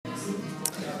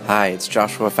Hi, it's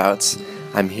Joshua Fouts.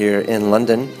 I'm here in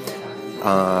London.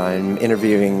 I'm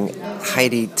interviewing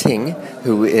Heidi Ting,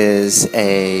 who is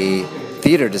a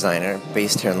theater designer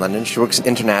based here in London. She works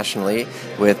internationally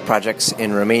with projects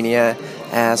in Romania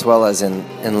as well as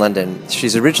in London.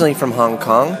 She's originally from Hong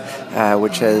Kong,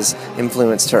 which has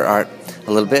influenced her art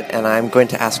a little bit, and I'm going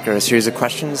to ask her a series of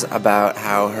questions about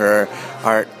how her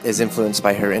art is influenced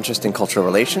by her interest in cultural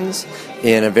relations,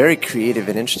 in a very creative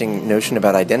and interesting notion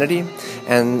about identity,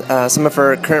 and some of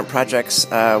her current projects,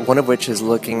 one of which is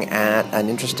looking at an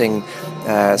interesting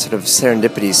sort of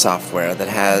serendipity software that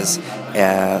has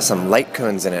some light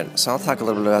cones in it. So I'll talk a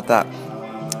little bit about that.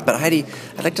 But Heidi,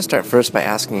 I'd like to start first by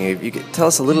asking you if you could tell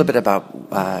us a little bit about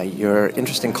your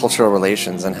interest in cultural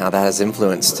relations and how that has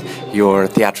influenced your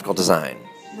theatrical design.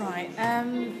 Right.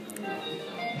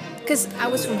 Because I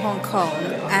was from Hong Kong,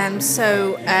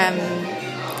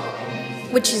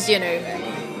 which is,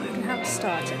 how to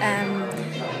start.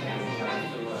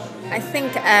 I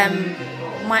think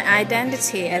my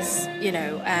identity as,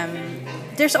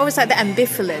 there's always like the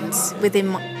ambivalence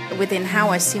within how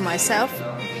I see myself.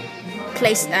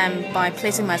 By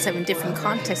placing myself in different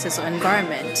contexts or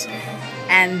environment,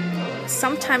 and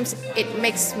sometimes it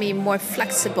makes me more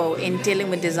flexible in dealing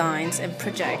with designs and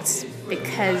projects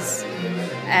because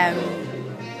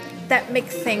that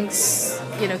makes things,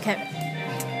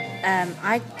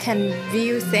 I can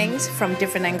view things from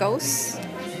different angles,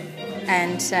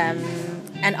 and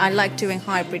I like doing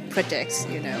hybrid projects,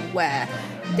 where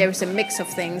there's a mix of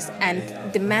things, and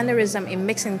the mannerism in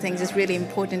mixing things is really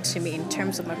important to me in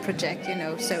terms of my project,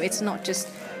 so it's not just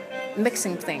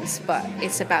mixing things, but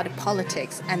it's about the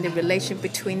politics and the relation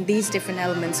between these different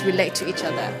elements relate to each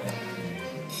other.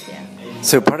 Yeah.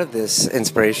 So part of this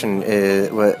inspiration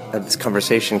this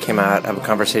conversation came out of a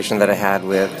conversation that I had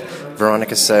with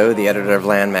Veronica So, the editor of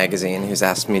Land magazine, who's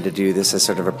asked me to do this as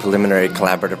sort of a preliminary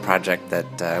collaborative project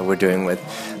that we're doing with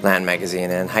Land magazine,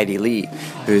 and Heidi Lee,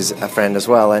 who's a friend as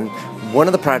well. And one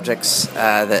of the projects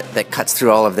that cuts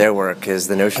through all of their work is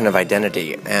the notion of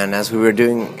identity. And as we were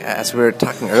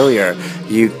talking earlier,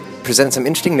 you present some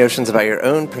interesting notions about your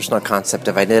own personal concept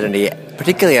of identity,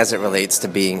 particularly as it relates to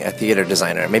being a theater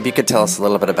designer. Maybe you could tell us a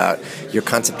little bit about your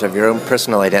concept of your own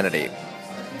personal identity.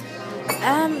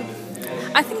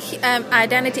 I think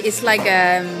identity is like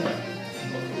a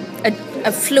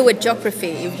fluid geography,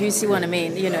 if you see what I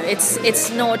mean. It's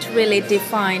not really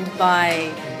defined by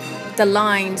the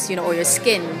lines, or your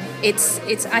skin.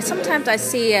 Sometimes I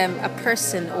see a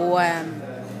person or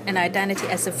an identity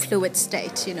as a fluid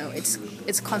state.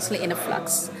 It's constantly in a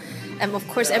flux. Of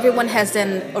course, everyone has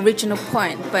an original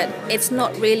point, but it's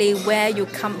not really where you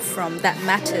come from that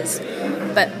matters,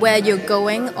 but where you're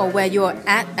going or where you're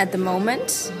at the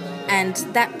moment. And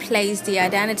that places the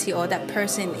identity or that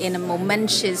person in a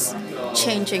momentous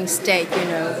changing state,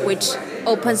 which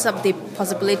opens up the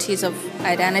possibilities of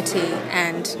identity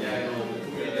and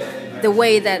the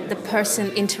way that the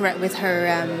person interacts with her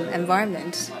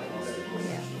environment.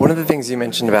 One of the things you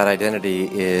mentioned about identity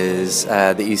is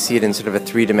that you see it in sort of a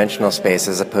three-dimensional space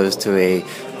as opposed to a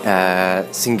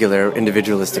singular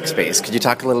individualistic space. Could you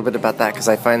talk a little bit about that? Because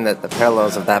I find that the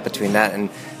parallels of that between that and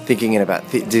thinking about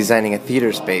designing a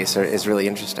theater space is really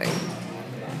interesting.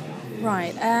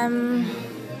 Right.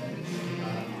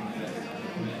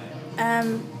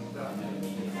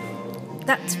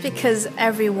 That's because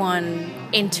everyone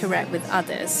interacts with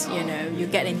others. You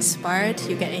get inspired,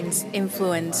 you get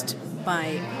influenced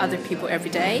by other people every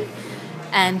day,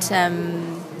 and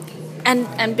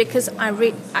because I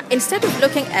read, instead of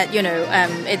looking at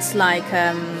it's like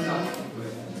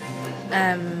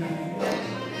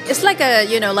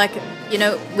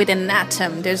within an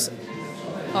atom there's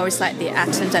always like the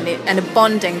atoms and the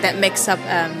bonding that makes up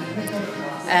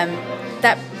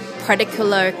that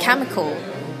particular chemical,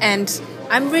 and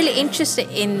I'm really interested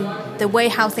in the way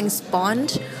how things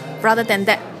bond rather than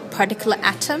that particular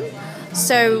atom.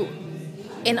 So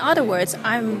in other words,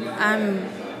 I'm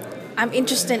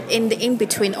interested in the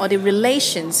in-between or the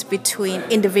relations between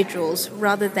individuals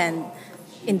rather than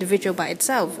individual by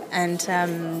itself, and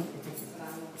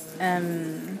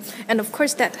of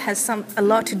course that has a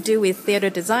lot to do with theater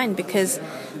design, because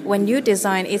when you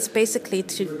design, it's basically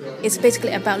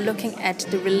about looking at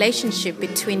the relationship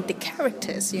between the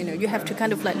characters. You have to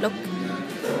kind of like look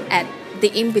at the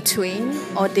in-between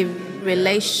or the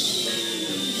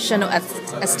relational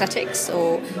aesthetics,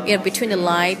 or between the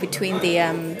light, between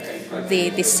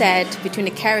the set, between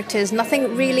the characters.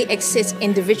 Nothing really exists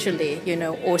individually,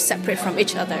 or separate from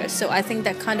each other. So I think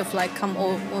that kind of like come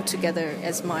all together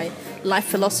as my life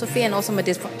philosophy and also my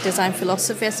design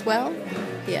philosophy as well.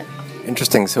 Yeah.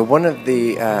 Interesting. So one of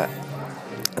the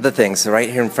other things. So right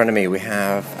here in front of me, we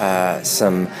have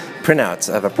some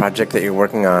printouts of a project that you're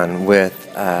working on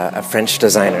with a French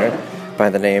designer by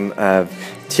the name of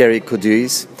Thierry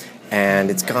Cauduis.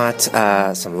 And it's got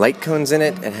some light cones in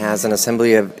it. It has an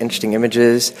assembly of interesting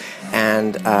images.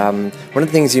 And one of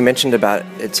the things you mentioned about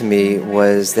it to me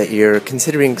was that you're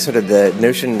considering sort of the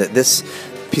notion that this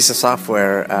piece of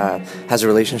software has a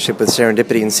relationship with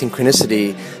serendipity and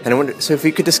synchronicity. And I wonder, so if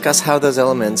you could discuss how those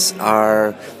elements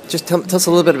are, just tell us a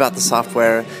little bit about the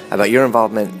software, about your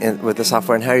involvement with the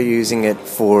software, and how you're using it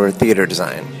for theater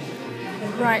design.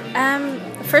 Right.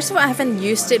 First of all, I haven't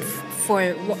used it for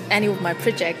any of my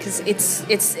projects because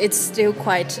it's still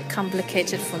quite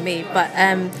complicated for me. But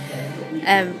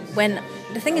when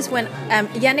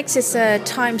Yannick's is a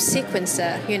time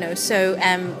sequencer, so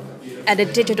at a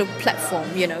digital platform,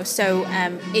 so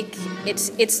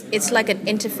it's like an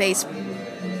interface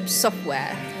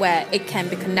software where it can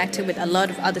be connected with a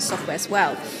lot of other software as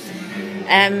well.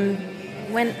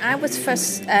 When I was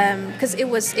first, because it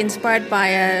was inspired by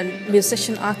a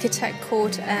musician architect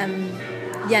called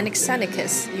Yannick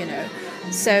Sanikis,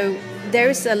 so there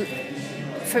is a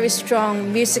very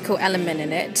strong musical element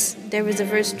in it. There is a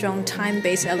very strong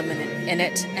time-based element in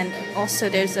it, and also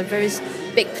there's a very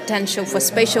big potential for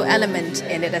spatial element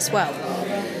in it as well.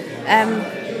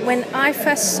 When I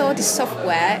first saw the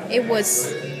software, it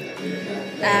was,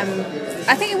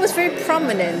 I think it was very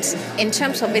prominent in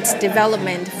terms of its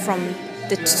development from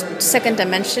the second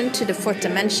dimension to the fourth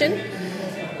dimension.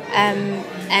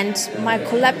 And my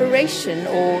collaboration,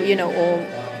 or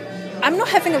I'm not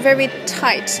having a very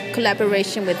tight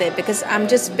collaboration with it because I'm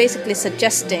just basically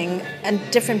suggesting a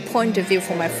different point of view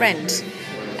for my friend,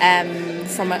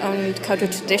 from my own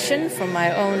cultural tradition, from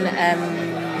my own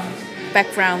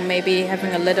background, maybe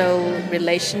having a little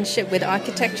relationship with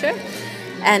architecture,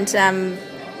 and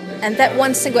that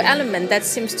one single element that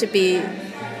seems to be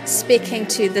speaking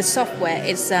to the software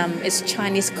is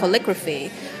Chinese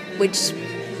calligraphy,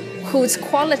 whose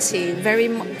quality, very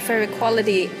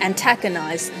quality,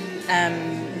 antagonized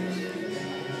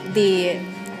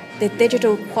the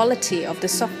digital quality of the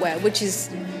software, which is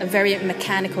a very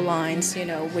mechanical lines,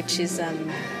 which is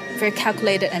very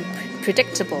calculated and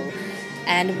predictable.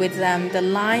 And with the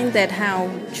line that how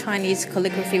Chinese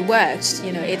calligraphy works,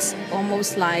 it's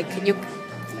almost like you,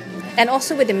 and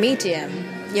also with the medium,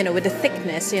 with the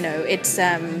thickness, it's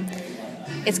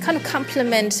kind of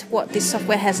complement what this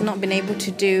software has not been able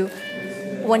to do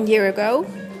 1 year ago.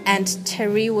 And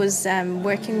Terry was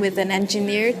working with an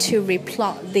engineer to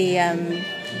replot the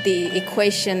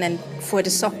equation and for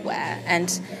the software,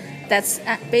 and that's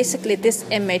basically this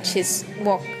image is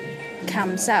what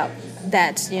comes out.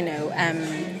 That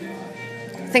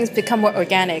things become more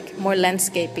organic, more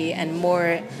landscapey, and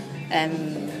more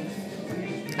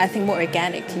I think more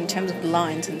organic in terms of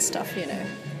lines and stuff.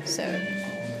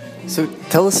 So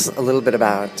tell us a little bit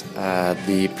about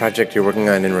the project you're working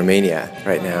on in Romania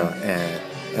right now,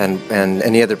 and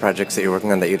any other projects that you're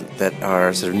working on that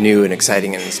are sort of new and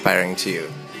exciting and inspiring to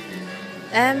you.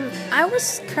 I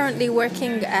was currently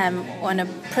working on a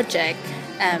project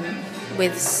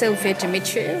with Silvia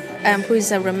Dumitriu, who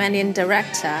is a Romanian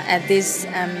director at this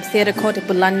theatre called the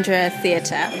Bulandra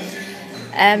Theatre.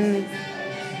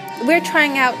 We're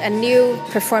trying out a new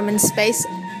performance space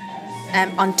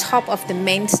on top of the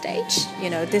main stage.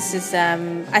 This is,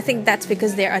 I think that's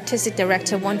because their artistic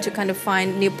director want to kind of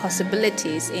find new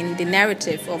possibilities in the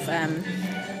narrative of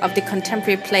the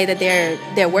contemporary play that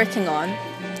they're working on.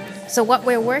 So what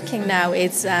we're working now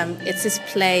is it's this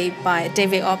play by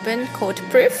David Oppen called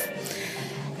Proof.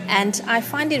 And I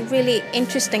find it really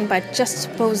interesting by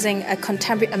juxtaposing a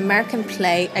contemporary American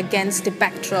play against the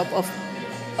backdrop of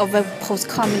a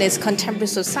post-communist contemporary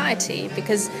society,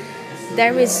 because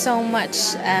there is so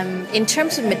much, in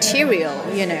terms of material,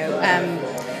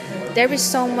 there is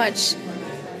so much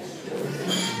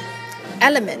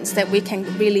elements that we can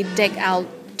really dig out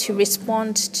to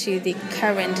respond to the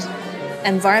current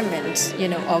environment,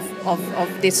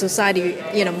 of the society,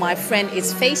 my friend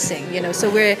is facing, So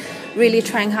we're really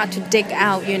trying hard to dig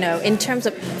out, in terms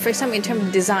of, for example, in terms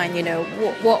of design,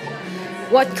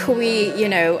 what could we,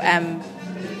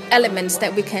 elements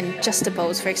that we can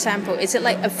juxtapose. For example, is it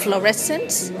like a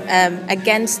fluorescent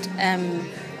against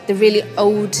the really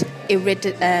old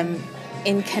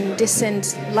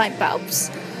incandescent light bulbs?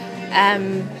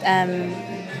 And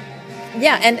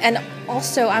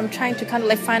also I'm trying to kind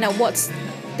of find out what's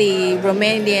the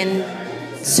Romanian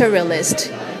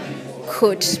surrealist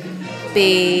could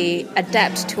be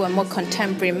adapted to a more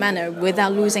contemporary manner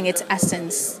without losing its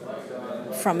essence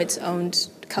from its own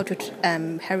cultural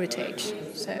heritage.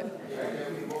 So,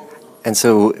 And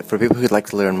so, for people who'd like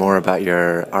to learn more about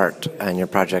your art and your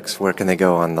projects, where can they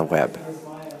go on the web?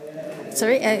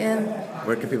 Sorry?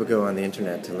 Where can people go on the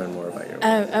internet to learn more about your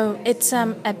work? It's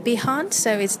at Behance,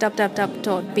 so it's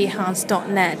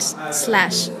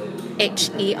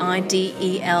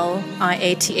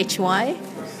www.behance.net/HEIDELIATHY.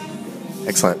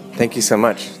 Excellent. Thank you so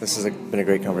much. This has been a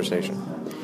great conversation.